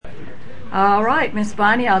All right, Miss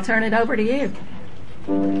Bonnie, I'll turn it over to you.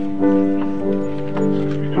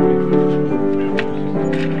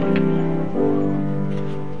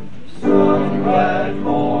 Some glad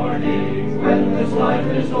morning when this life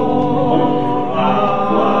is o'er,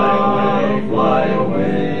 I'll fly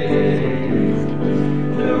away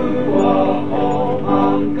to a home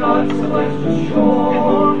on God's celestial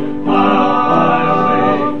shore.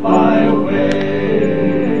 I'll fly away.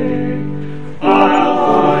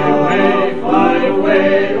 I'll fly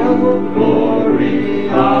away, oh glory.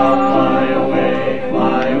 I'll fly away.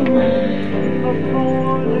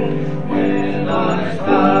 When I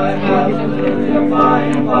die, hallelujah, by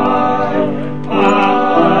and by,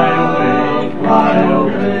 I'll fly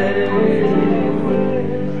away.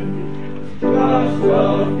 Just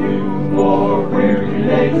a few more weary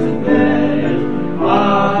days and then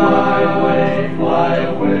I'll fly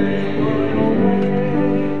away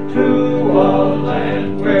to a land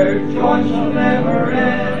where joy shall never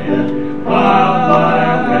end. I'll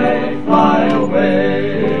fly away.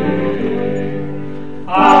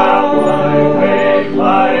 I'll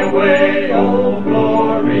fly away, oh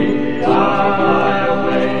glory. I'll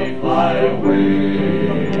fly away.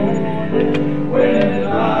 When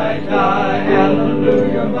I die,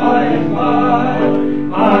 hallelujah, by and by,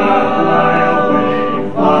 I'll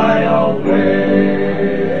fly away.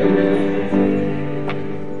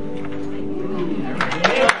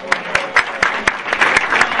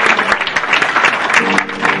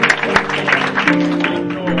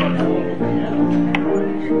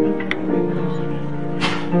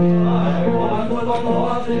 I once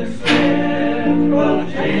lost in sin, but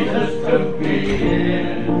Jesus took me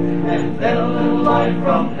in, and then a little light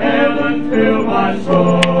from heaven filled my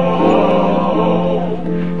soul.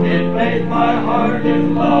 It made my heart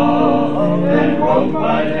in love, and wrote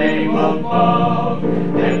my name above,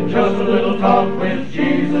 and just a little talk with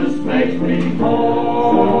Jesus makes me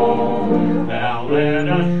whole. Now let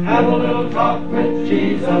us have a little talk with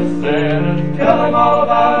Jesus, let us tell him all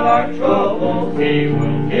about our troubles. He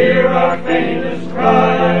will hear our faintest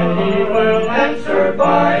cry, and he will answer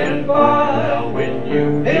by and by. Now when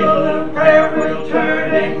you feel a little prayer wheel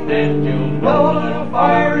turning, then you'll know a little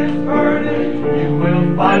fire is burning. You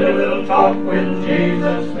will find a little talk with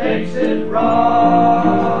Jesus makes it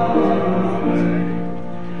right.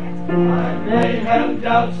 I may have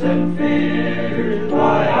doubts and fears,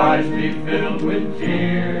 my eyes be filled with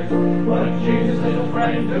tears, but Jesus is a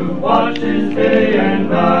friend who watches day and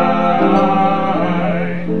night.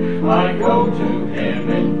 I go to him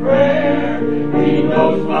in prayer, he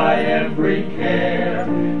knows my every care,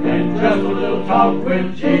 and just a little talk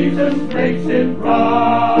with Jesus makes it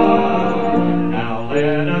right. Now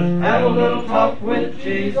let us have a little talk with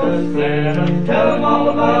Jesus, let us tell him all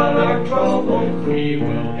about our troubles. He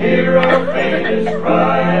will hear our faintest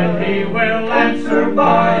cry, and he will answer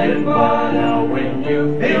by and by. Now when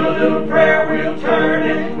you feel a little prayer wheel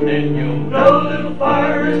turning, then you'll know a little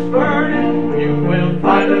fire is burning. You will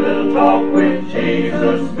find a little talk with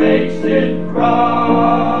Jesus makes it right.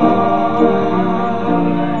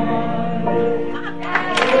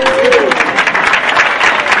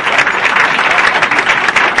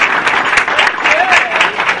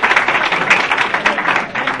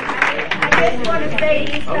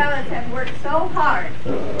 These fellas have worked so hard,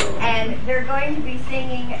 and they're going to be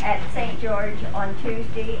singing at St. George on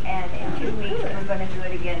Tuesday, and in 2 weeks we're going to do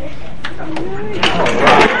it again.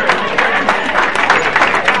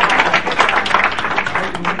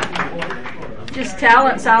 Just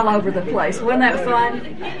talents all over the place. Wasn't that fun?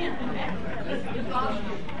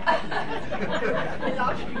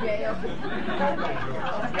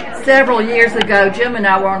 Several years ago, Jim and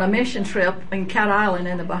I were on a mission trip in Cat Island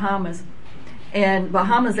in the Bahamas. And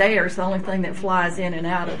Bahamas Air is the only thing that flies in and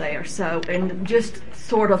out of there. So, and just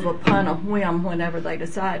sort of upon a whim whenever they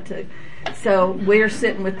decide to. So we're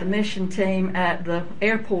sitting with the mission team at the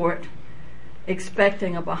airport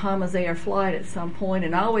expecting a Bahamas Air flight at some point,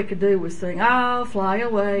 and all we could do was sing, "I'll fly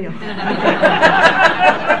away."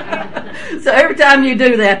 So every time you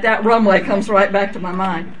do that, that runway comes right back to my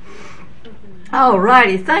mind. All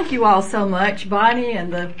righty. Thank you all so much. Bonnie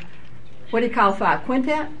and the, what do you call five?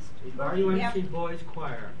 Quintet? RUMC Boys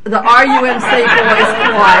Choir. The RUMC Boys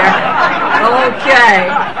Choir. Okay.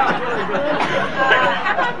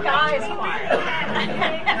 How about guys choir?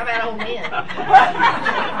 How about old men?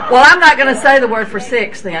 Well, I'm not going to say the word for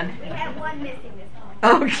six then. We have one missing this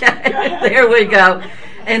time. Okay. There we go.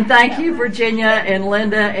 And thank you, Virginia and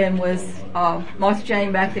Linda, and was Martha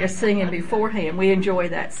Jane back there singing beforehand. We enjoy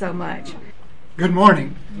that so much. Good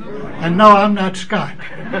morning. And no, I'm not Scott.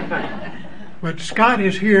 But Scott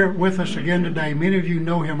is here with us again today. Many of you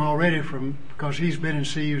know him already from because he's been in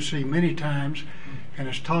CUC many times and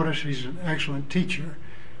has taught us. He's an excellent teacher.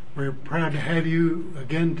 We're proud to have you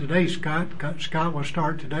again today, Scott. Scott will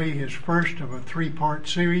start today his first of a 3-part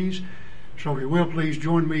series. So if you will, please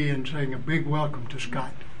join me in saying a big welcome to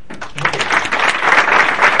Scott.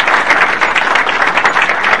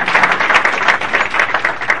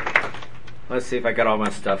 Let's see if I got all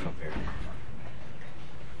my stuff up here.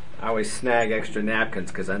 I always snag extra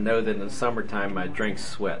napkins because I know that in the summertime my drinks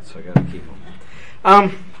sweat, so I got to keep them.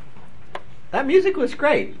 That music was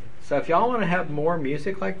great. So if y'all want to have more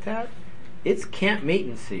music like that, it's camp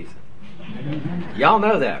meeting season. Y'all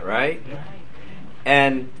know that, right?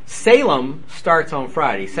 And Salem starts on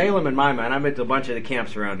Friday. Salem, in my mind, I've been to a bunch of the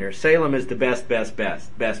camps around here. Salem is the best.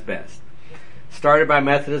 Started by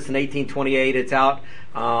Methodists in 1828. It's out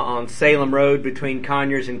on Salem Road between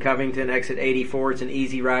Conyers and Covington, exit 84. It's an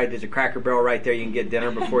easy ride. There's a Cracker Barrel right there. You can get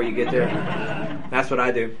dinner before you get there. That's what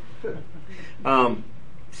I do.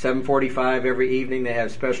 7:45 every evening. They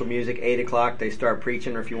have special music. 8 o'clock they start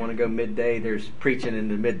preaching, or if you want to go midday, there's preaching in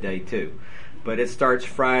the midday too. But it starts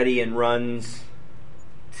Friday and runs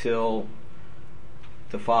till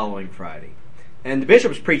the following Friday. And the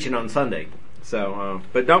bishop's preaching on Sunday. So,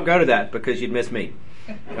 but don't go to that because you'd miss me.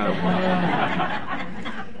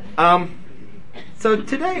 So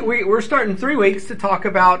today we're starting 3 weeks to talk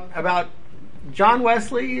about John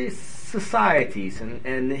Wesley's societies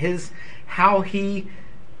and his how he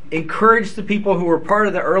encouraged the people who were part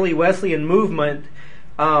of the early Wesleyan movement,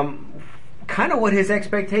 kind of what his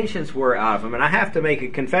expectations were out of him. And I have to make a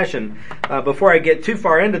confession before I get too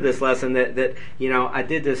far into this lesson that I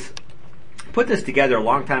put this together a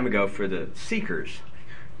long time ago for the Seekers,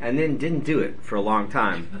 and then didn't do it for a long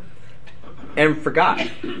time, and forgot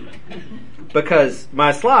because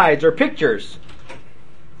my slides are pictures.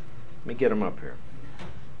 Let me get them up here.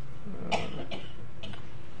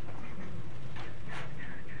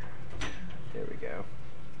 There we go.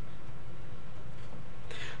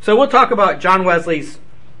 So we'll talk about John Wesley's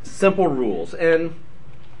simple rules, and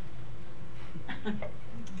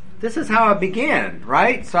this is how it began,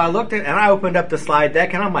 right? So I looked at and I opened up the slide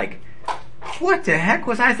deck and I'm like, what the heck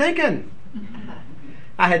was I thinking?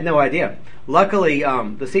 I had no idea. Luckily,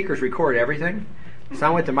 the Seekers record everything. So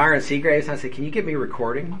I went to Myron Seagraves and I said, can you get me a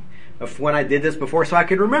recording of when I did this before so I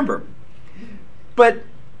could remember? But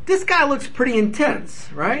this guy looks pretty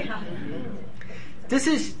intense, right? This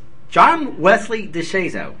is John Wesley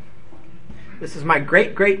DeShazo. This is my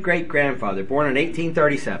great-great-great-grandfather, born in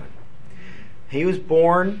 1837. He was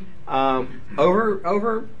born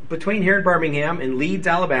over between here in Birmingham in Leeds,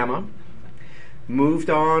 Alabama. Moved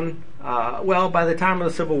on. By the time of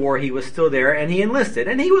the Civil War, he was still there, and he enlisted.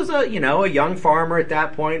 And he was a young farmer at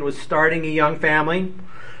that point. Was starting a young family.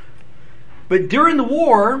 But during the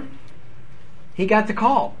war, he got the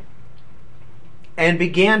call and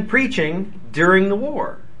began preaching during the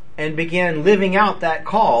war and began living out that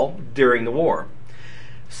call during the war,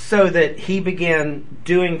 so that he began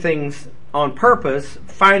doing things on purpose,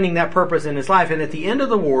 finding that purpose in his life. And at the end of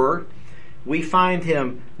the war, we find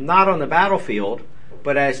him not on the battlefield,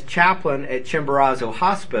 but as chaplain at Chimborazo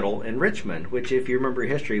Hospital in Richmond, which, if you remember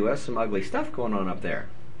history, was some ugly stuff going on up there,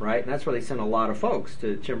 right? And that's where they sent a lot of folks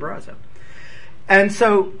to Chimborazo. And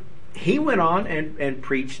so he went on and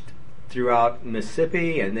preached throughout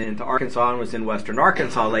Mississippi and then to Arkansas, and was in western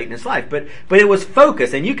Arkansas late in his life. But it was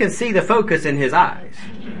focus, and you can see the focus in his eyes,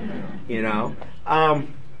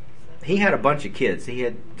 He had a bunch of kids. He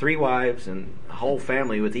had 3 wives and a whole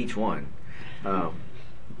family with each one.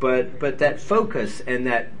 But that focus and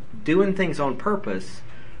that doing things on purpose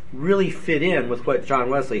really fit in with what John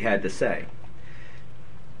Wesley had to say.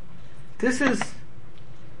 His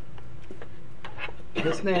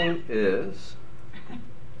name is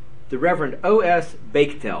the Reverend O.S.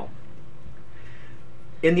 Baketel.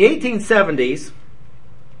 In the 1870s,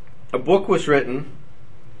 a book was written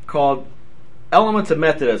called Elements of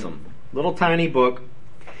Methodism. Little tiny book.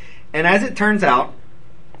 And as it turns out,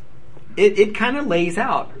 it kind of lays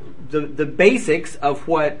out the basics of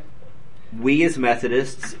what we as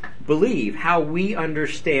Methodists believe, how we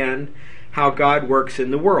understand how God works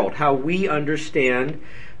in the world, how we understand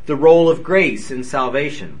the role of grace in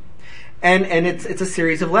salvation. And it's a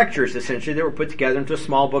series of lectures, essentially, that were put together into a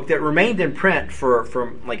small book that remained in print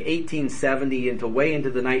from like 1870 until way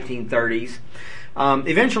into the 1930s.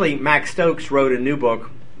 Eventually, Max Stokes wrote a new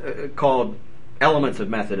book called Elements of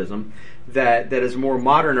Methodism that is a more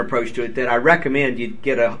modern approach to it that I recommend you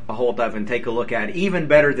get a hold of and take a look at. Even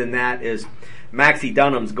better than that is Maxie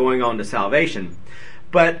Dunham's Going On to Salvation.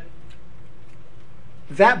 But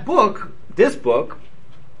this book,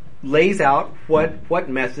 lays out what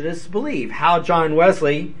Methodists believe, how John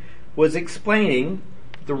Wesley was explaining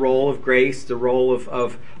the role of grace, the role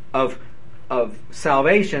of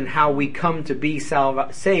salvation, how we come to be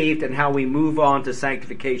saved, and how we move on to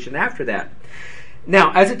sanctification after that.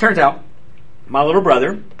 Now, as it turns out, my little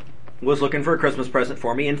brother was looking for a Christmas present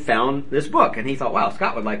for me and found this book. And he thought, wow,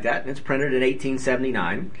 Scott would like that. And it's printed in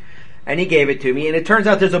 1879. And he gave it to me. And it turns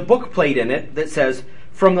out there's a book plate in it that says,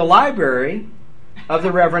 "From the library of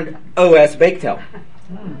the Reverend O.S. Baketell."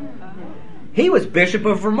 He was Bishop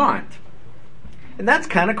of Vermont. And that's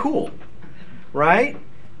kind of cool, right?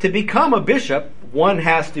 To become a bishop, one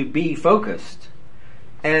has to be focused.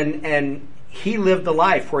 And he lived a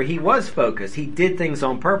life where he was focused. He did things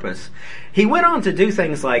on purpose. He went on to do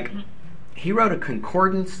things like, he wrote a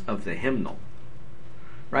concordance of the hymnal.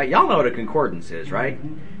 Right? Y'all know what a concordance is, right?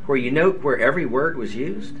 Where you note where every word was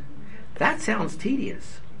used. That sounds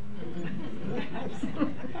tedious.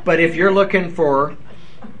 But if you're looking for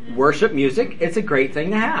worship music, it's a great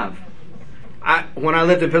thing to have. When I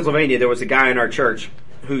lived in Pennsylvania, there was a guy in our church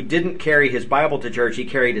who didn't carry his Bible to church, he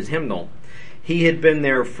carried his hymnal. He had been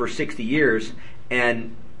there for 60 years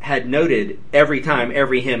and had noted every time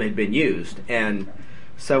every hymn had been used. And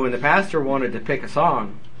so when the pastor wanted to pick a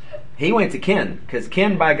song, he went to Ken, because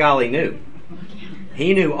Ken, by golly, knew.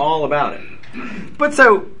 He knew all about it. But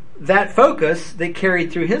so that focus that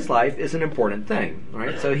carried through his life is an important thing,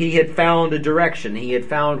 right? So he had found a direction. He had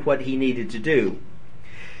found what he needed to do.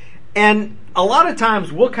 And a lot of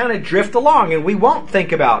times we'll kind of drift along and we won't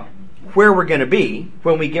think about where we're going to be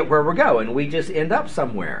when we get where we're going. We just end up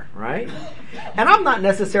somewhere, right? And I'm not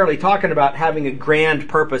necessarily talking about having a grand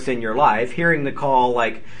purpose in your life, hearing the call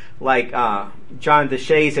like John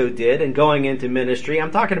DeShazo did and going into ministry.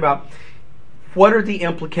 I'm talking about what are the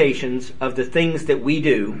implications of the things that we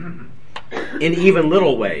do in even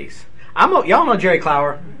little ways. Y'all know Jerry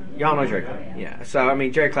Clower? Y'all know Jerry Clower? Yeah. So, I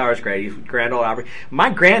mean, Jerry Clower's great. He's Grand Ole Opry. My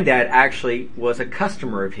granddad actually was a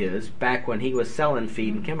customer of his back when he was selling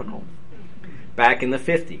feed and chemical. Back in the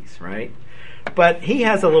 50s, right? But he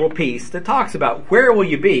has a little piece that talks about where will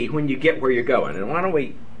you be when you get where you're going. And why don't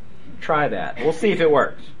we try that? We'll see if it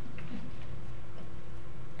works.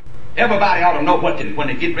 Everybody ought to know what to, when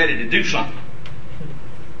they get ready to do something.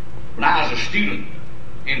 When I was a student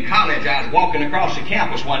in college, I was walking across the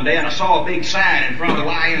campus one day and I saw a big sign in front of the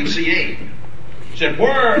YMCA. It said,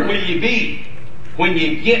 "Where will you be when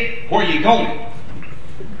you get where you're going?"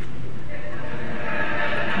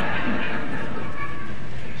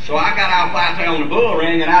 So I got out there on the bull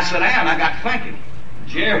ring and I sat down and I got thinking,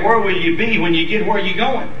 Jerry, where will you be when you get where you're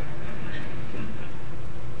going?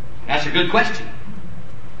 That's a good question.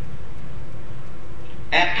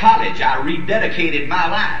 At college, I rededicated my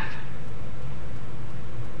life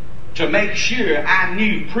to make sure I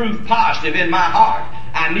knew proof positive in my heart.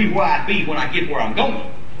 I knew where I'd be when I get where I'm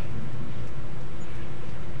going.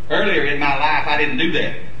 Earlier in my life, I didn't do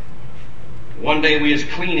that. One day we was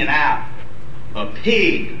cleaning out a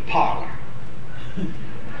pig parlor.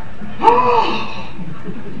 Oh!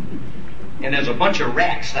 And there's a bunch of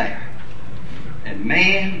rats there. And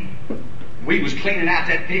man, we was cleaning out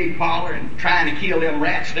that pig parlor and trying to kill them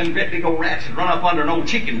rats. Them great big old rats that run up under an old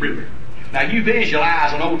chicken brooder. Now you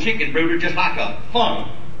visualize an old chicken brooder just like a funnel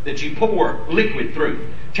that you pour liquid through.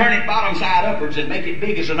 Turn it bottom side upwards and make it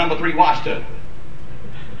big as a number 3 wash tub.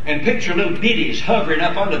 And picture little biddies hovering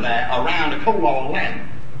up under that around a coal oil lamp.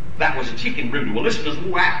 That was a chicken brooder. Well, this was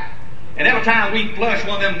wore out. And every time we'd flush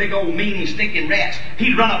one of them big old mean stinking rats,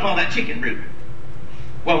 he'd run up on that chicken brooder.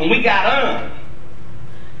 Well, when we got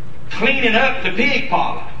cleaning up the pig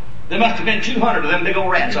parlor, there must have been 200 of them big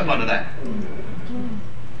old rats up under that.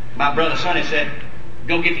 My brother Sonny said,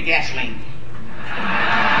 "Go get the gasoline."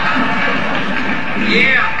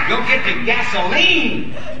 Yeah, go get the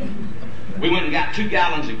gasoline. We went and got 2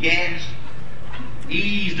 gallons of gas,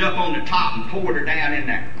 eased up on the top and poured her down in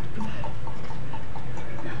there.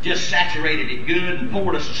 Just saturated it good and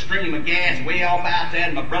poured us a stream of gas way off out there,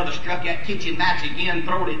 and my brother struck that kitchen match again,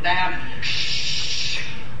 throwed it down.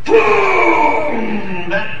 Boom!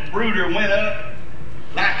 That brooder went up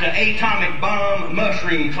like the atomic bomb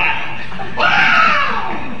mushroom cloud.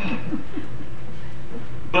 Wow!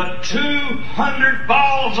 But 200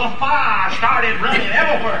 balls of fire started running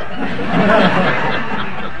everywhere.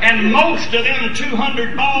 And most of them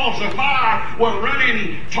 200 balls of fire were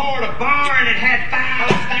running toward a barn that had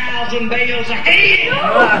 5,000 bales of hay.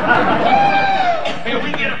 And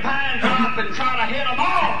we get a pine top and try to hit them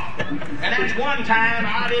all. And that's one time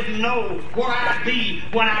I didn't know where I'd be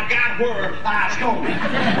when I got where I was going.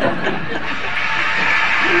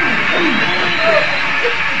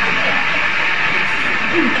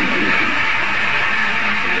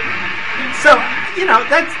 So,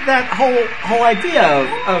 that's that whole idea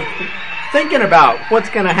of thinking about what's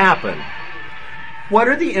going to happen. What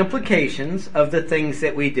are the implications of the things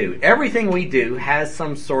that we do? Everything we do has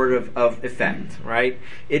some sort of effect, right?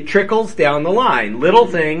 It trickles down the line. Little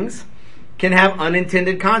things can have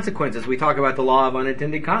unintended consequences. We talk about the law of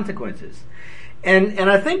unintended consequences. And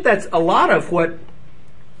I think that's a lot of what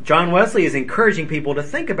John Wesley is encouraging people to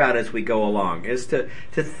think about as we go along, is to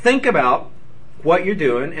think about what you're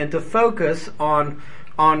doing and to focus on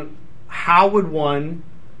how would one,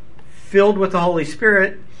 filled with the Holy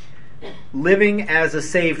Spirit, living as a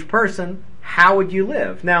saved person, how would you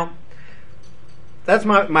live? Now, that's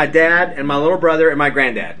my dad and my little brother and my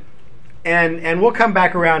granddad. And we'll come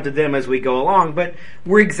back around to them as we go along, but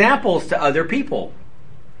we're examples to other people.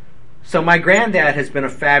 So my granddad has been a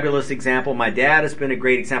fabulous example. My dad has been a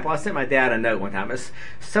great example. I sent my dad a note one time. There's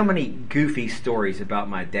so many goofy stories about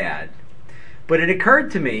my dad. But it occurred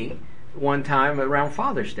to me one time around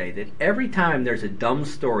Father's Day that every time there's a dumb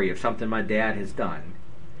story of something my dad has done,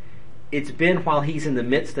 it's been while he's in the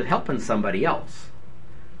midst of helping somebody else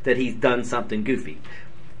that he's done something goofy.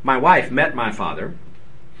 My wife met my father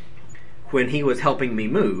when he was helping me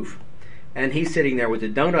move, and he's sitting there with a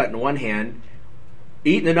donut in one hand,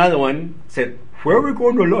 eating another one, said, "Where are we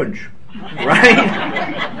going to lunch?" Right?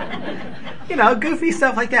 Goofy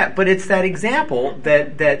stuff like that. But it's that example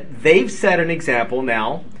that they've set an example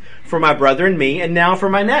now for my brother and me, and now for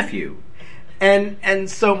my nephew. And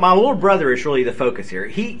so my little brother is really the focus here.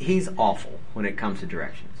 He's awful when it comes to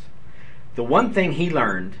directions. The one thing he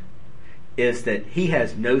learned is that he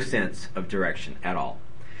has no sense of direction at all.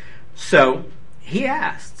 So he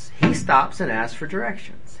stops and asks for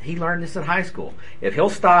directions. He learned this in high school. If he'll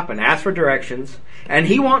stop and ask for directions, and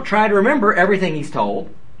he won't try to remember everything he's told,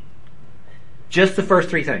 just the first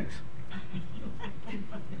 3 things.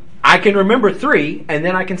 I can remember 3, and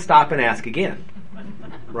then I can stop and ask again.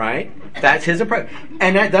 Right? That's his approach.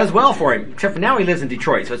 And that does well for him, except for now he lives in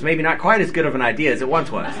Detroit, so it's maybe not quite as good of an idea as it once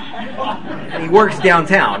was. He works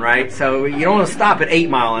downtown, right? So you don't want to stop at 8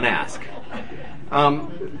 Mile and ask.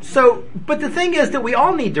 But the thing is that we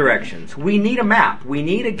all need directions. We need a map. We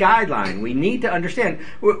need a guideline. We need to understand.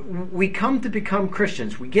 We come to become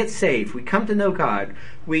Christians. We get saved. We come to know God.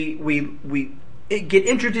 We get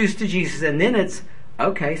introduced to Jesus, and then it's,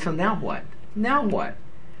 okay, so now what? Now what?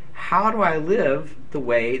 How do I live the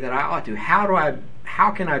way that I ought to?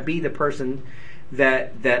 How can I be the person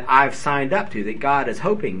that I've signed up to, that God is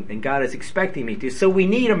hoping and God is expecting me to? So we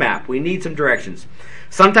need a map. We need some directions.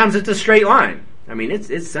 Sometimes it's a straight line. I mean,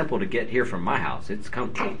 it's simple to get here from my house. It's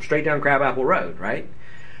come straight down Crabapple Road, right?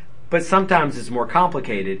 But sometimes it's more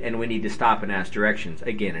complicated, and we need to stop and ask directions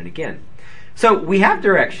again and again. So we have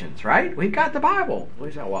directions, right? We've got the Bible.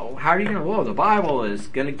 We say, well, how are you going to? Well, the Bible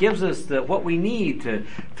gives us what we need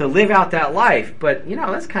to live out that life. But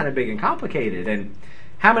that's kind of big and complicated. And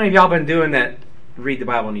how many of y'all been doing that? Read the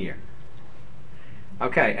Bible in a year.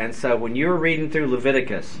 Okay, and so when you were reading through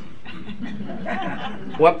Leviticus,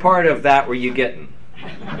 what part of that were you getting?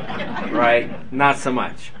 Right? Not so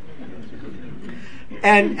much.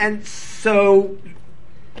 And so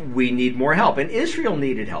we need more help, and Israel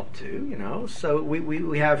needed help too. So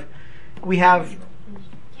we have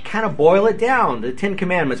kind of boil it down, the 10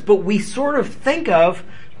 Commandments. But we sort of think of,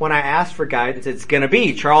 when I ask for guidance, it's going to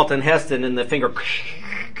be Charlton Heston and the finger.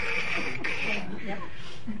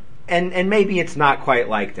 And maybe it's not quite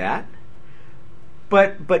like that.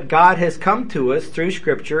 But God has come to us through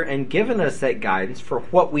Scripture and given us that guidance for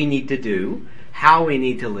what we need to do, how we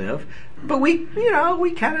need to live. But we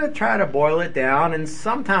kind of try to boil it down, and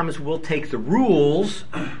sometimes we'll take the rules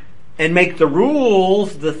and make the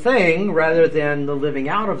rules the thing rather than the living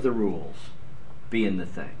out of the rules being the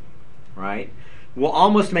thing, right? We'll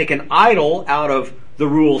almost make an idol out of the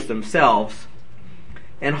rules themselves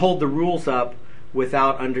and hold the rules up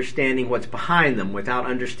without understanding what's behind them, without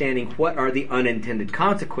understanding what are the unintended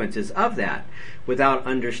consequences of that, without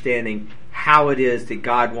understanding how it is that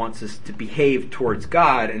God wants us to behave towards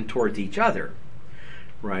God and towards each other.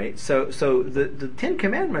 Right? So the 10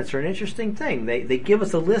 Commandments are an interesting thing. They give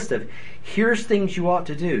us a list of, here's things you ought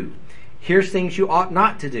to do, here's things you ought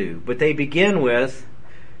not to do. But they begin with,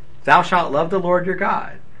 thou shalt love the Lord your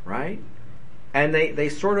God, right? And they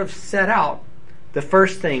sort of set out the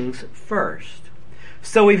first things first.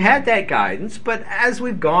 So we've had that guidance, but as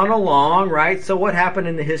we've gone along, right, so what happened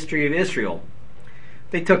in the history of Israel?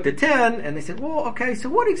 They took the 10 and they said, well, okay, so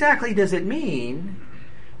what exactly does it mean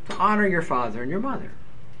to honor your father and your mother?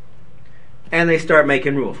 And they start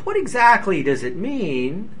making rules. What exactly does it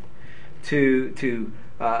mean to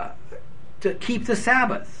keep the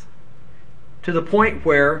Sabbath? To the point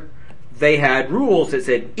where they had rules that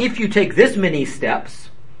said, if you take this many steps,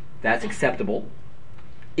 that's acceptable.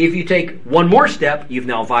 If you take one more step, you've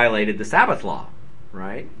now violated the Sabbath law,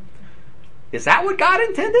 right? Is that what God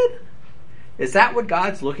intended? Is that what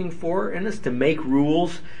God's looking for in us, to make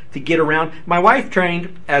rules to get around? My wife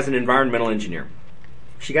trained as an environmental engineer.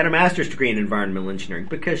 She got a master's degree in environmental engineering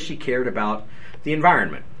because she cared about the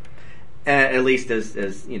environment. At least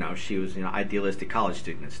as you know, she was idealistic college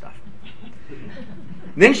student and stuff.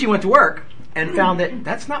 Then she went to work and found that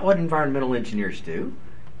that's not what environmental engineers do.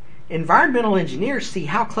 Environmental engineers see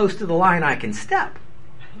how close to the line I can step,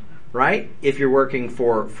 right? If you're working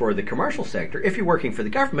for the commercial sector, if you're working for the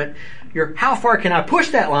government, you're how far can I push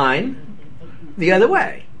that line the other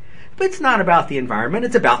way? But it's not about the environment,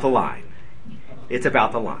 it's about the line. It's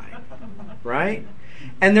about the line, right?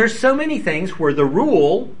 And there's so many things where the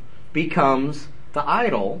rule becomes the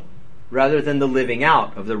idol rather than the living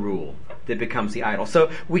out of the rule that becomes the idol.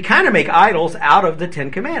 So we kind of make idols out of the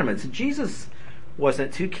Ten Commandments. Jesus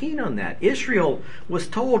wasn't too keen on that. Israel was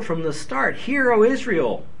told from the start, "Hear, O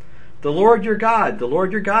Israel, the Lord your God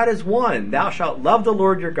is one. Thou shalt love the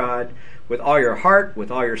Lord your God with all your heart,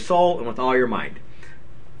 with all your soul, and with all your mind.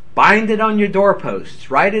 Bind it on your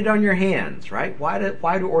doorposts. Write it on your hands," right? Why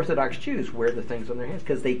do Orthodox Jews wear the things on their hands?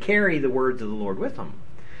 Because they carry the words of the Lord with them.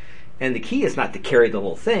 And the key is not to carry the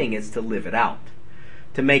whole thing, it's to live it out,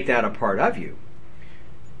 to make that a part of you.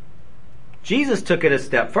 Jesus took it a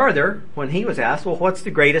step further when he was asked, well, what's the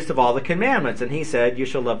greatest of all the commandments? And he said, you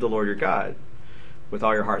shall love the Lord your God with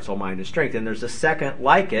all your heart, soul, mind, and strength. And there's a second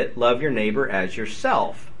like it, love your neighbor as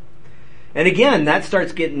yourself. And again, that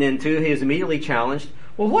starts getting into, he is immediately challenged,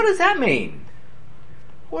 well, what does that mean?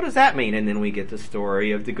 What does that mean? And then we get the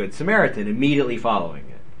story of the Good Samaritan immediately following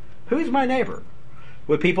it. Who's my neighbor?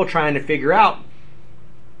 With people trying to figure out,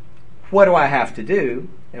 what do I have to do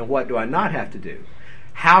and what do I not have to do?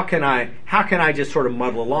 How can I just sort of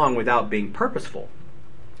muddle along without being purposeful?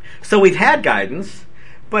 So we've had guidance,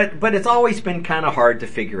 but it's always been kind of hard to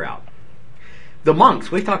figure out. The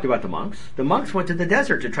monks, we've talked about the monks. The monks went to the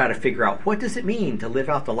desert to try to figure out, what does it mean to live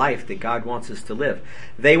out the life that God wants us to live?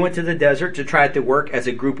 They went to the desert to try to work as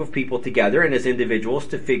a group of people together and as individuals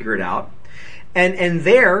to figure it out. And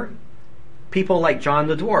there, people like John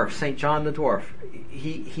the Dwarf, St. John the Dwarf,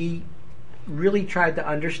 he really tried to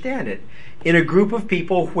understand it in a group of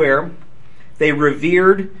people where they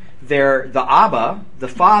revered the Abba, the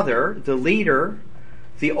father, the leader.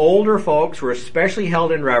 The older folks were especially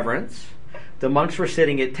held in reverence. The monks were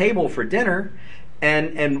sitting at table for dinner,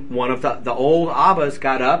 and one of the old Abbas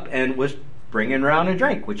got up and was bringing around a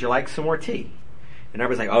drink. Would you like some more tea? And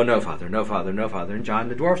everybody's like, oh, no, Father, no, Father, no, Father. And John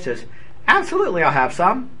the Dwarf says, absolutely, I'll have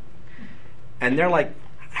some. And they're like,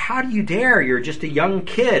 how do you dare? You're just a young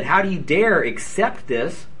kid. How do you dare accept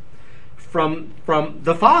this from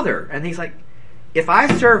the Father? And he's like, if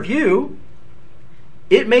I serve you,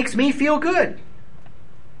 it makes me feel good.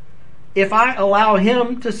 If I allow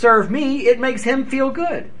him to serve me, it makes him feel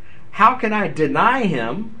good. How can I deny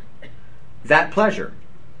him that pleasure?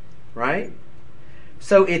 Right?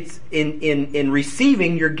 So it's in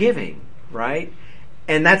receiving, you're giving, right?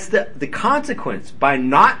 And that's the consequence. By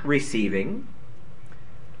not receiving,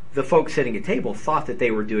 the folks sitting at table thought that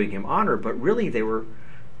they were doing him honor, but really they were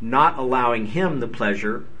not allowing him the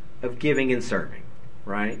pleasure of giving and serving,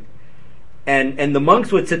 right? And the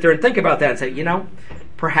monks would sit there and think about that and say,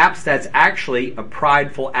 perhaps that's actually a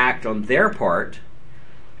prideful act on their part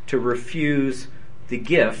to refuse the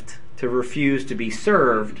gift, to refuse to be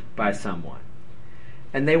served by someone.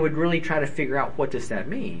 And they would really try to figure out, what does that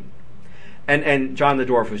mean? And John the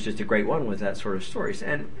Dwarf was just a great one with that sort of stories.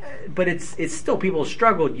 But it's still, people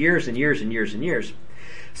struggled years and years and years and years.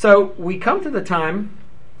 So we come to the time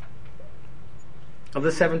of the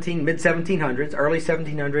mid-1700s, early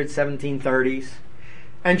 1700s, 1730s,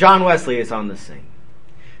 and John Wesley is on the scene.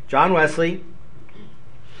 John Wesley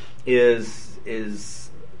is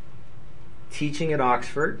teaching at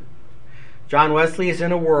Oxford. John Wesley is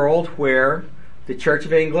in a world where the Church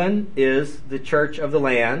of England is the church of the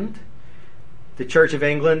land. The Church of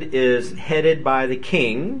England is headed by the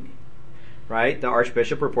king, right? The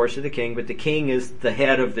Archbishop reports to the king, but the king is the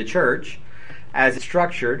head of the church as it's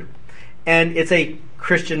structured. And it's a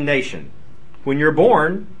Christian nation. When you're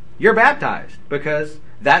born, you're baptized because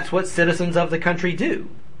that's what citizens of the country do.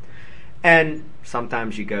 And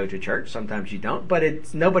sometimes you go to church, sometimes you don't,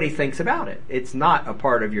 but nobody thinks about it. It's not a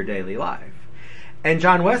part of your daily life. And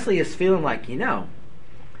John Wesley is feeling like,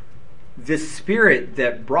 the spirit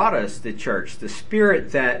that brought us to church, the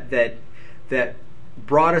spirit that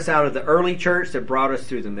brought us out of the early church, that brought us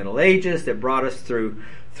through the Middle Ages, that brought us through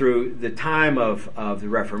the time of the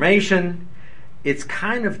Reformation, it's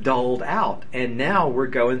kind of dulled out, and now we're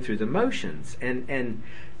going through the motions, and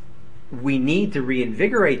we need to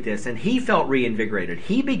reinvigorate this. And he felt reinvigorated.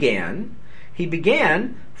 He began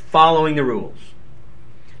following the rules,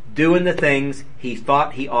 doing the things he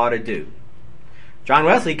thought he ought to do. John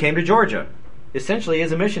Wesley came to Georgia essentially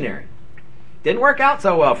as a missionary. Didn't work out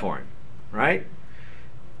so well for him, right?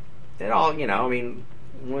 It all,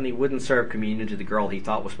 when he wouldn't serve communion to the girl he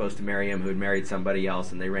thought was supposed to marry him, who had married somebody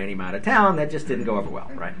else, and they ran him out of town, that just didn't go over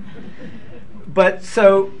well, right? But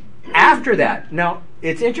so after that, now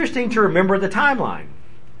it's interesting to remember the timeline.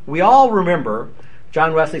 We all remember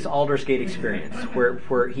John Wesley's Aldersgate experience,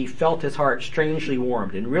 where he felt his heart strangely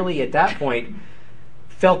warmed, and really at that point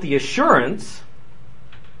felt the assurance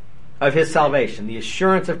of his salvation, the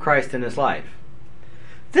assurance of Christ in his life.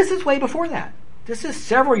 This is way before that. This is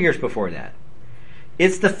several years before that.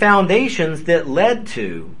 It's the foundations that led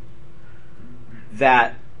to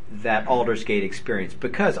that Aldersgate experience,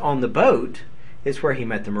 because on the boat is where he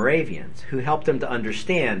met the Moravians, who helped him to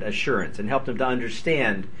understand assurance and helped him to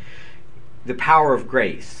understand the power of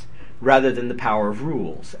grace rather than the power of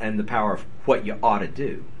rules and the power of what you ought to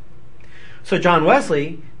do. So John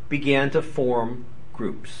Wesley began to form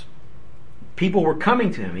groups. People were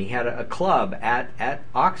coming to him. He had a club at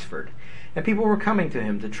Oxford. And people were coming to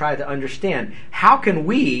him to try to understand, how can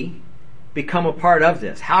we become a part of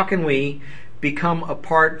this? How can we become a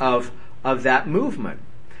part of that movement?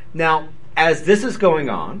 Now, as this is going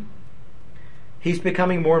on, he's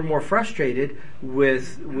becoming more and more frustrated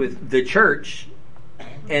with the church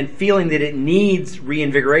and feeling that it needs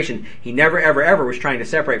reinvigoration. He never, ever, ever was trying to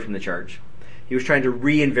separate from the church. He was trying to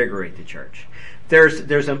reinvigorate the church. There's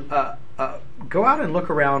a go out and look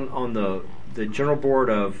around on the General Board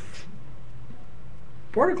of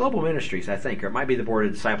Global Ministries, I think, or it might be the Board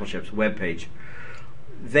of Discipleship's webpage.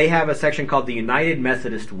 They have a section called the United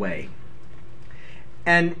Methodist Way.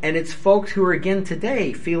 And it's folks who are, again,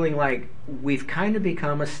 today feeling like we've kind of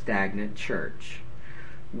become a stagnant church.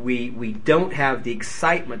 We don't have the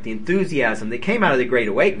excitement, the enthusiasm that came out of the Great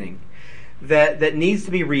Awakening that needs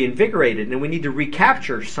to be reinvigorated, and we need to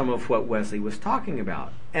recapture some of what Wesley was talking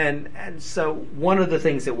about. And so one of the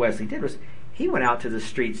things that Wesley did was he went out to the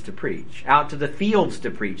streets to preach, out to the fields to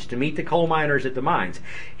preach, to meet the coal miners at the mines.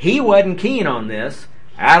 He wasn't keen on this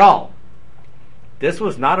at all. This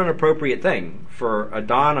was not an appropriate thing for a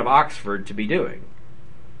Don of Oxford to be doing.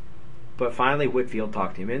 But finally Whitefield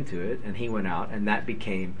talked him into it, and he went out, and that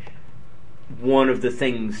became one of the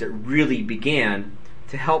things that really began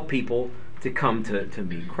to help people to come to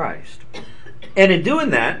meet Christ. And in doing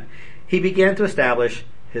that, he began to establish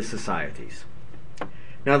his societies.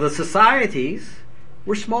 Now, the societies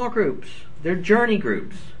were small groups. They're journey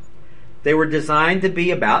groups. They were designed to be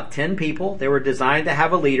about 10 people. They were designed to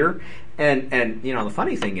have a leader. And the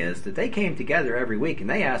funny thing is that they came together every week and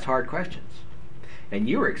they asked hard questions. And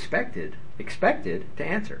you were expected to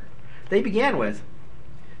answer. They began with,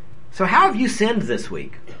 so how have you sinned this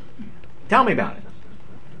week? Tell me about it.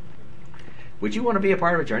 Would you want to be a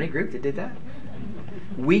part of a journey group that did that?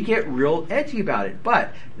 We get real edgy about it.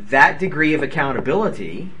 But that degree of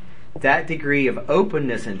accountability, that degree of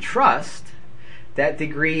openness and trust, that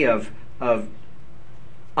degree of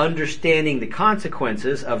understanding the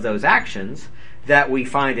consequences of those actions that we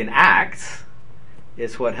find in Acts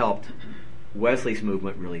is what helped Wesley's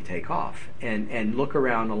movement really take off. And look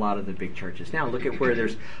around a lot of the big churches now. Look at where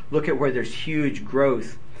there's huge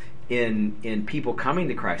growth in people coming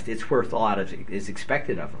to Christ. It's where a lot is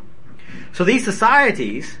expected of them. So these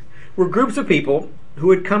societies were groups of people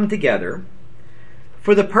who had come together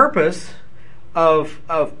for the purpose of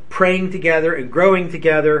praying together and growing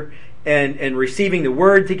together and receiving the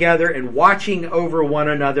word together and watching over one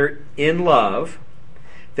another in love,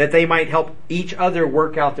 that they might help each other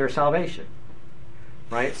work out their salvation.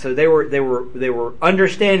 Right? So they were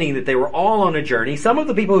understanding that they were all on a journey. Some of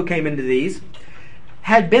the people who came into these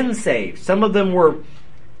had been saved. Some of them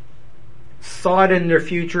saw it in their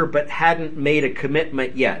future but hadn't made a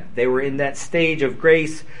commitment yet. They were in that stage of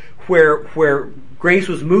grace where grace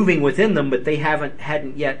was moving within them, but they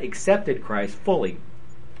hadn't yet accepted Christ fully.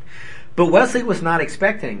 But Wesley was not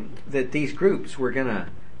expecting that these groups were going to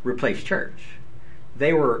replace church.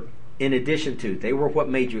 They were they were what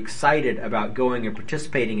made you excited about going and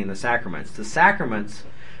participating in the sacraments. The sacraments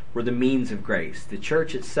were the means of grace. The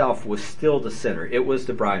church itself was still the center. It was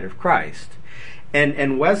the bride of Christ.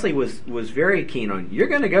 And Wesley was very keen on, you're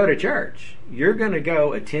going to go to church. You're going to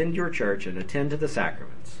go attend your church and attend to the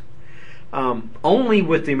sacraments. Only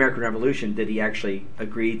with the American Revolution did he actually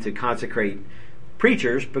agree to consecrate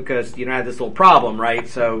preachers, because I had this little problem, right?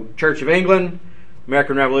 So Church of England,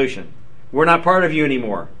 American Revolution. We're not part of you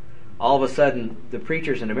anymore. all of a sudden the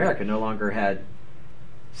preachers in America no longer had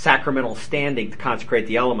sacramental standing to consecrate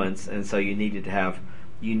the elements, and so you needed to have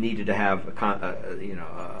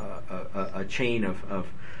a chain of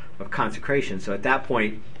consecration. So at that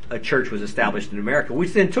point, a church was established in America,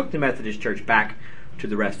 which then took the Methodist Church back to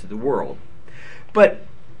the rest of the world. But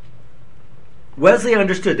Wesley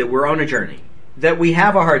understood that we're on a journey, that we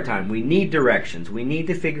have a hard time, we need directions, we need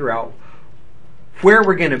to figure out where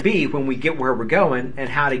we're going to be when we get where we're going, and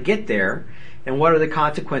how to get there, and what are the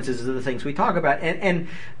consequences of the things we talk about. And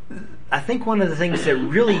I think one of the things that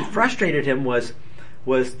really frustrated him was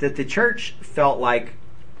that the church felt like,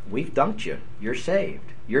 we've dunked you, you're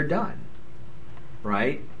saved, you're done,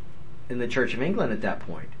 right? In the Church of England at that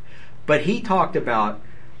point. But he talked about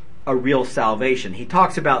a real salvation. He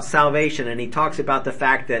talks about salvation, and he talks about the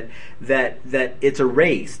fact that it's a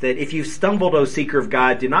race, that if you've stumbled, O seeker of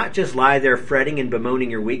God, do not just lie there fretting and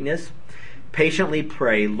bemoaning your weakness. Patiently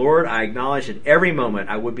pray, Lord, I acknowledge at every moment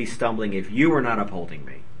I would be stumbling if you were not upholding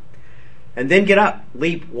me. And then get up,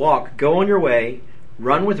 leap, walk, go on your way,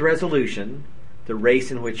 run with resolution the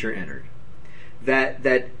race in which you're entered.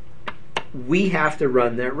 That we have to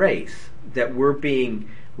run that race, that we're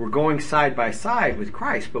going side by side with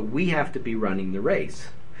Christ, but we have to be running the race.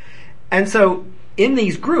 And so in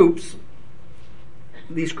these groups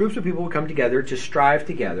of people would come together to strive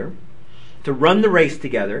together, to run the race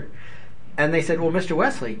together. And they said, well, Mr.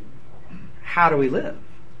 Wesley, how do we live?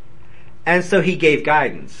 And so he gave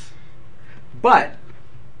guidance. But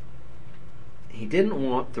he didn't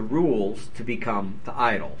want the rules to become the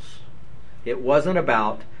idols. It wasn't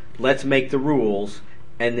about, let's make the rules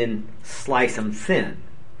and then slice them thin.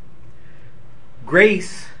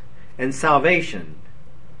 Grace and salvation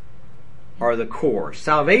are the core.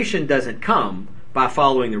 Salvation doesn't come by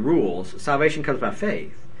following the rules. Salvation comes by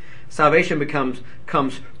faith. Salvation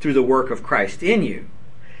comes through the work of Christ in you.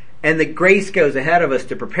 And the grace goes ahead of us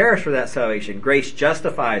to prepare us for that salvation. Grace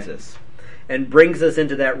justifies us and brings us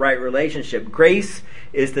into that right relationship. Grace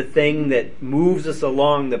is the thing that moves us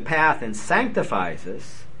along the path and sanctifies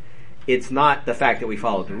us. It's not the fact that we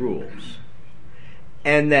follow the rules.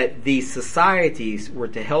 And that these societies were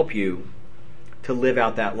to help you to live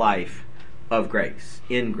out that life of grace,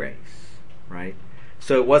 in grace, right?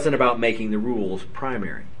 So it wasn't about making the rules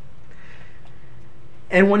primary.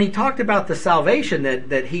 And when he talked about the salvation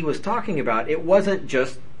that he was talking about, it wasn't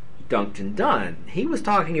just dunked and done. He was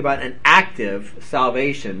talking about an active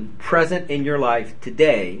salvation present in your life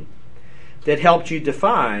today that helped you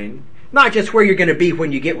define not just where you're going to be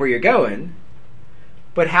when you get where you're going,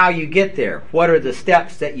 but how you get there. What are the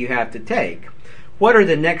steps that you have to take? What are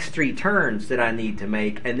the next 3 turns that I need to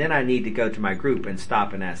make? And then I need to go to my group and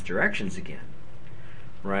stop and ask directions again.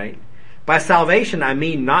 Right? By salvation, I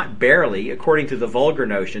mean not barely, according to the vulgar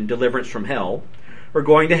notion, deliverance from hell or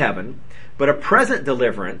going to heaven, but a present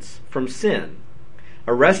deliverance from sin,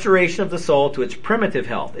 a restoration of the soul to its primitive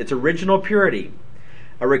health, its original purity,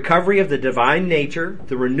 a recovery of the divine nature,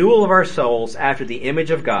 the renewal of our souls after the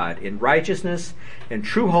image of God in righteousness and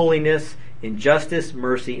true holiness, in justice,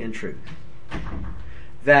 mercy, and truth.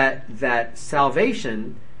 That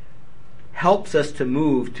salvation helps us to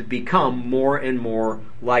move to become more and more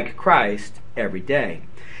like Christ every day.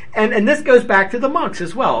 And this goes back to the monks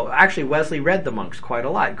as well. Actually, Wesley read the monks quite a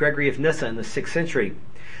lot. Gregory of Nyssa in the 6th century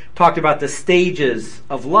talked about the stages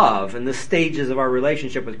of love and the stages of our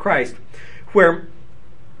relationship with Christ, where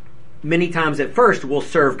many times at first we'll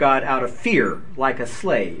serve God out of fear, like a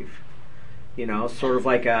slave. You know, sort of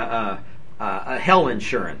like a hell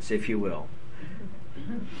insurance, if you will.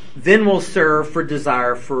 Then we'll serve for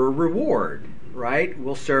desire for a reward, right?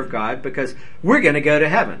 We'll serve God because we're going to go to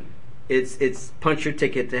heaven. It's punch your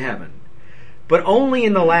ticket to heaven. But only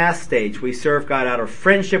in the last stage we serve God out of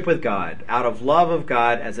friendship with God, out of love of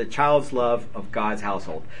God as a child's love of God's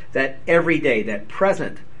household. That every day, that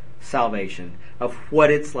present salvation of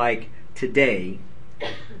what it's like today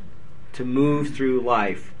to move through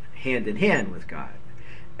life hand in hand with God.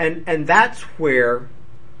 And that's where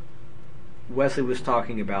Wesley was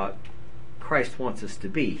talking about Christ wants us to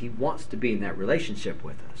be. He wants to be in that relationship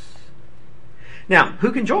with us. Now,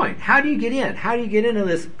 who can join? How do you get in? How do you get into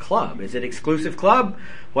this club? Is it exclusive club?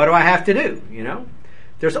 What do I have to do? You know,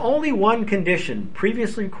 there's only one condition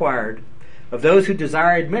previously required of those who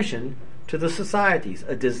desire admission to the societies,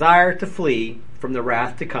 a desire to flee from the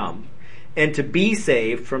wrath to come and to be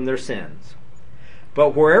saved from their sins.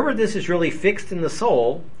 But wherever this is really fixed in the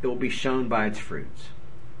soul, it will be shown by its fruits.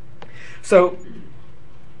 So,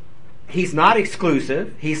 he's not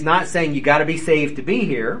exclusive. He's not saying you got to be saved to be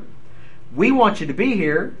here. We want you to be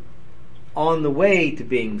here on the way to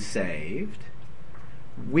being saved,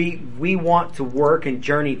 we want to work and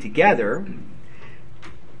journey together.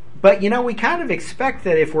 But, we kind of expect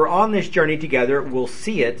that if we're on this journey together, we'll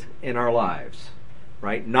see it in our lives,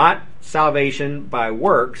 right? Not salvation by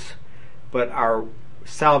works, but our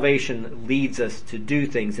salvation leads us to do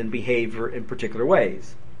things and behavior in particular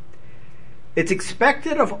ways. It's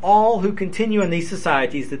expected of all who continue in these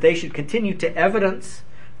societies that they should continue to evidence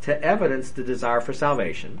the desire for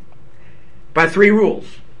salvation by 3 rules.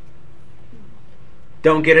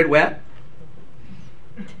 Don't get it wet,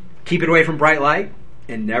 keep it away from bright light,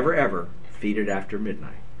 and never ever feed it after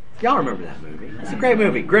midnight. Y'all remember that movie? It's a great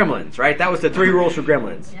movie. Gremlins, right? That was the 3 rules for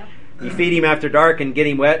Gremlins. Yep. You feed him after dark and get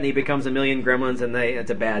him wet and he becomes a million gremlins and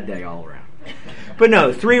it's a bad day all around. But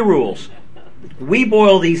no, 3 rules. We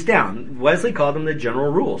boil these down. Wesley called them the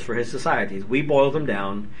general rules for his societies. We boil them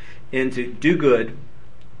down into do good,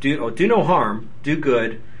 do no harm, do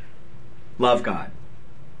good, love God.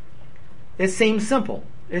 It seems simple.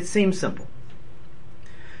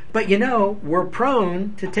 But we're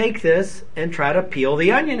prone to take this and try to peel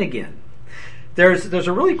the onion again. There's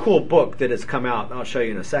a really cool book that has come out, I'll show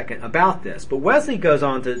you in a second, about this. But Wesley goes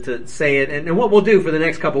on to say it, and what we'll do for the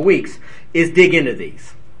next couple of weeks is dig into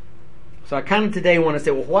these. So I kind of today want to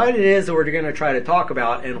say, well, what it is that we're going to try to talk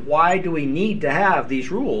about, and why do we need to have these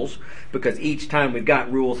rules? Because each time we've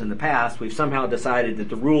got rules in the past, we've somehow decided that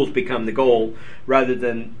the rules become the goal, rather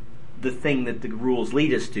than the thing that the rules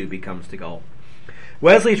lead us to becomes the goal.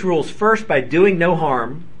 Wesley's rules: first, by doing no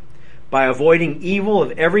harm, by avoiding evil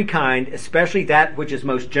of every kind, especially that which is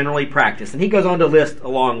most generally practiced. And he goes on to list a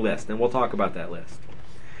long list, and we'll talk about that list.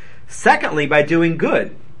 Secondly, by doing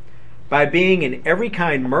good, by being in every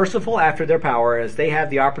kind merciful after their power as they have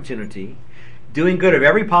the opportunity, doing good of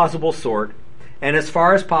every possible sort, and as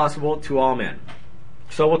far as possible to all men.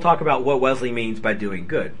 So we'll talk about what Wesley means by doing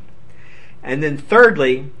good. And then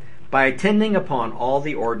thirdly, by attending upon all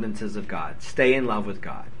the ordinances of God. Stay in love with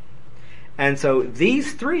God. And so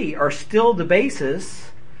these 3 are still the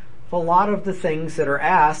basis of a lot of the things that are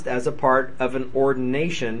asked as a part of an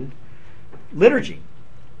ordination liturgy.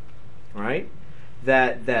 Right?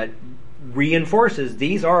 That reinforces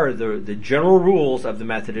these are the general rules of the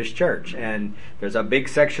Methodist Church. And there's a big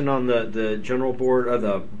section on the general board of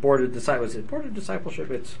the board of disciples. Is it board of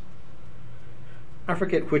discipleship? I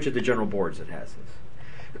forget which of the general boards it has this.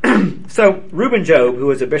 So Reuben Job, who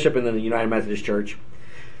was a bishop in the United Methodist Church,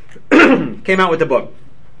 came out with a book.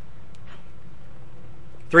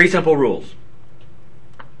 3 simple rules.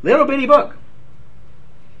 Little bitty book.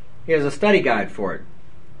 He has a study guide for it.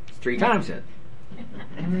 It's 3 times it.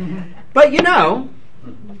 But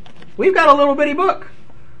we've got a little bitty book.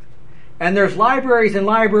 And there's libraries and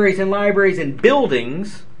libraries and libraries and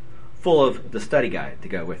buildings full of the study guide to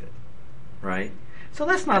go with it. Right? So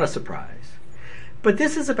that's not a surprise. But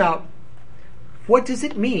this is about what does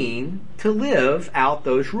it mean to live out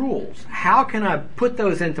those rules? How can I put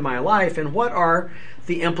those into my life, and what are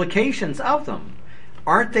the implications of them?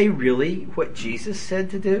 Aren't they really what Jesus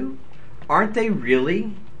said to do? Aren't they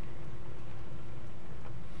really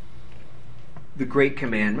the great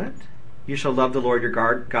commandment? You shall love the Lord your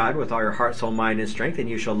God with all your heart, soul, mind, and strength, and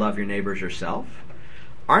you shall love your neighbors yourself.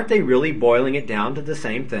 Aren't they really boiling it down to the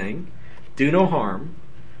same thing? Do no harm,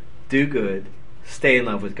 do good, stay in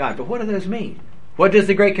love with God. But what do those mean? What does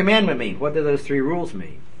the great commandment mean? What do those 3 rules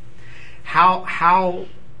mean? How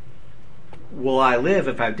will I live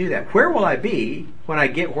if I do that? Where will I be when I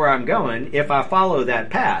get where I'm going if I follow that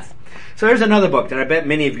path? So there's another book that I bet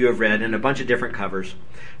many of you have read in a bunch of different covers.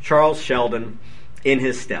 Charles Sheldon, In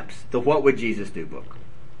His Steps, the What Would Jesus Do book.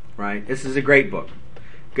 Right? This is a great book.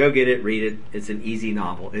 Go get it, read it. It's an easy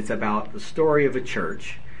novel. It's about the story of a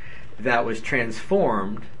church that was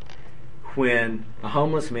transformed when a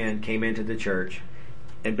homeless man came into the church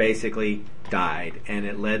and basically died, and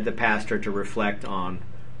it led the pastor to reflect on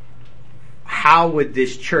how would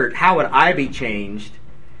I be changed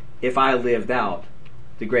if I lived out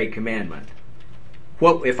the great commandment?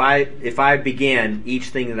 What if I began each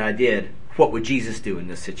thing that I did, what would Jesus do in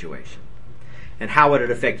this situation? And how would it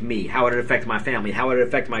affect me? How would it affect my family? How would it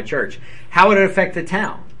affect my church? How would it affect the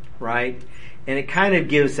town? Right? And it kind of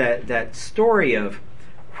gives that story of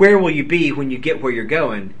where will you be when you get where you're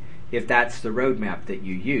going if that's the roadmap that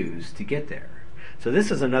you use to get there. So this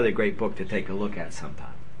is another great book to take a look at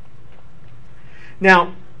sometime.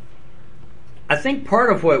 Now, I think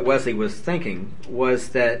part of what Wesley was thinking was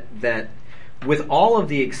that with all of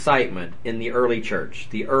the excitement in the early church,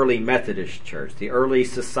 the early Methodist church, the early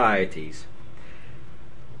societies,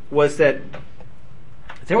 was that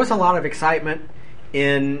there was a lot of excitement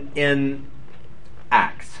in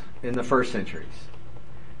Acts in the first centuries.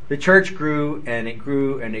 the church grew and it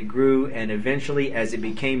grew and it grew, and eventually, as it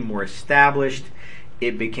became more established,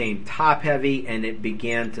 it became top-heavy, and it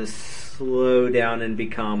began to slow down and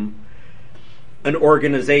become an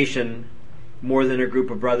organization more than a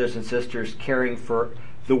group of brothers and sisters caring for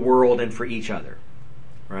the world and for each other,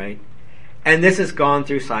 right? And this has gone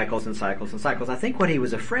through cycles and cycles and cycles. I think what he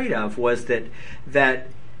was afraid of was that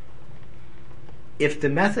if the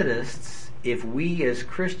Methodists, if we as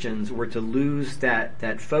Christians were to lose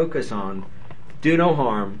that focus on do no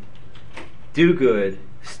harm, do good,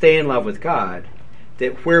 stay in love with God,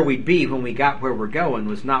 that where we'd be when we got where we're going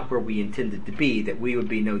was not where we intended to be, that we would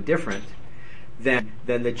be no different than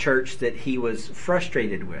the church that he was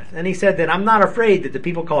frustrated with. And he said that I'm not afraid that the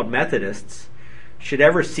people called Methodists should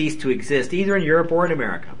ever cease to exist, either in Europe or in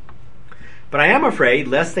America. But I am afraid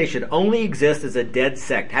lest they should only exist as a dead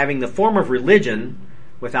sect, having the form of religion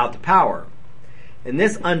without the power. And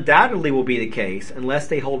this undoubtedly will be the case unless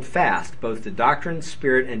they hold fast both the doctrine,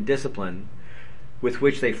 spirit, and discipline with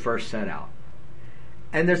which they first set out.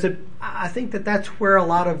 And I think that's where a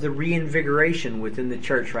lot of the reinvigoration within the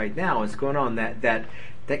church right now is going on. That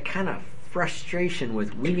kind of frustration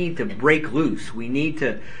with we need to break loose. We need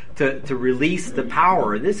to release the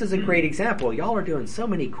power. This is a great example. Y'all are doing so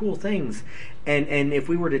many cool things. And if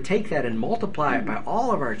we were to take that and multiply it by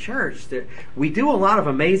all of our church, that we do a lot of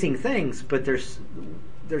amazing things, but there's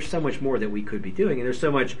so much more that we could be doing, and there's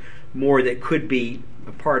so much more that could be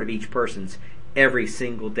a part of each person's every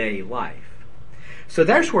single day life. So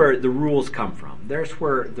there's where the rules come from. There's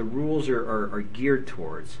where the rules are geared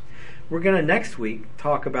towards. We're going to next week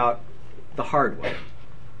talk about the hard way.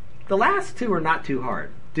 The last two are not too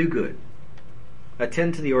hard. Do good.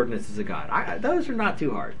 Attend to the ordinances of God. Those are not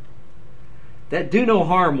too hard. That do no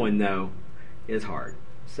harm one, though, is hard.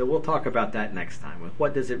 So we'll talk about that next time.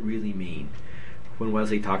 What does it really mean when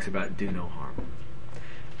Wesley talks about do no harm?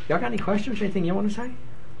 Y'all got any questions or anything you want to say?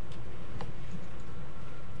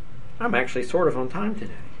 I'm actually sort of on time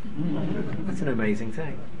today. That's an amazing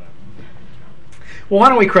thing. Well, why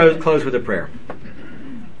don't we close with a prayer?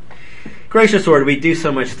 Gracious Lord, we do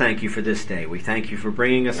so much thank you for this day. We thank you for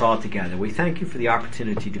bringing us all together. We thank you for the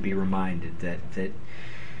opportunity to be reminded that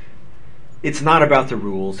it's not about the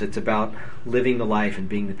rules. It's about living the life and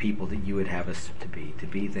being the people that you would have us to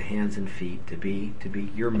be the hands and feet, to be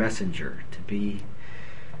your messenger,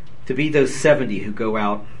 to be those 70 who go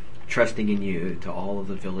out trusting in you to all of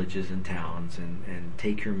the villages and towns and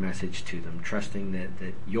take your message to them, trusting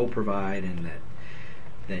that you'll provide and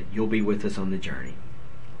that you'll be with us on the journey.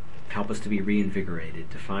 Help us to be reinvigorated,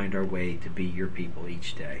 to find our way to be your people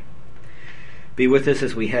each day. Be with us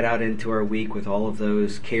as we head out into our week with all of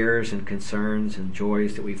those cares and concerns and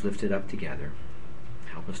joys that we've lifted up together.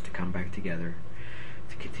 Help us to come back together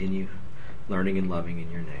to continue learning and loving in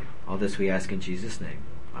your name. All this we ask in Jesus' name.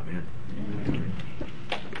 Amen. Amen.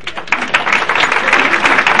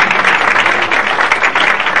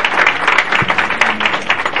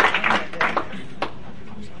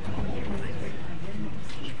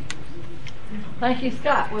 Thank you,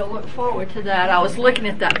 Scott. We'll look forward to that. I was looking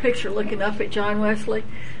at that picture, looking up at John Wesley.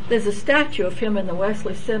 There's a statue of him in the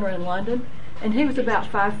Wesley Center in London, and he was about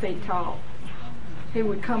 5 feet tall. He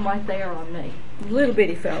would come right there on me. Little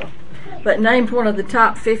bitty fellow, but named one of the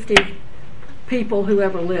top 50 people who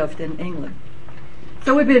ever lived in England.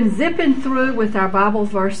 So we've been zipping through with our Bible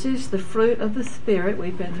verses, the fruit of the Spirit.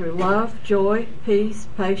 We've been through love, joy, peace,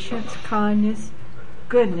 patience, kindness,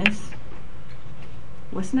 goodness.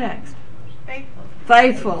 What's next?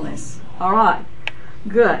 Faithfulness. All right.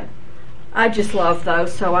 Good. I just love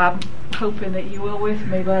those, so I'm hoping that you will with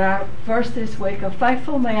me. But our verse this week, a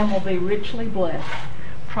faithful man will be richly blessed.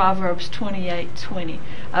 Proverbs 28:20.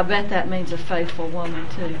 I bet that means a faithful woman,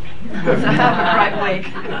 too. So have a great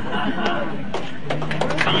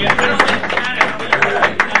week.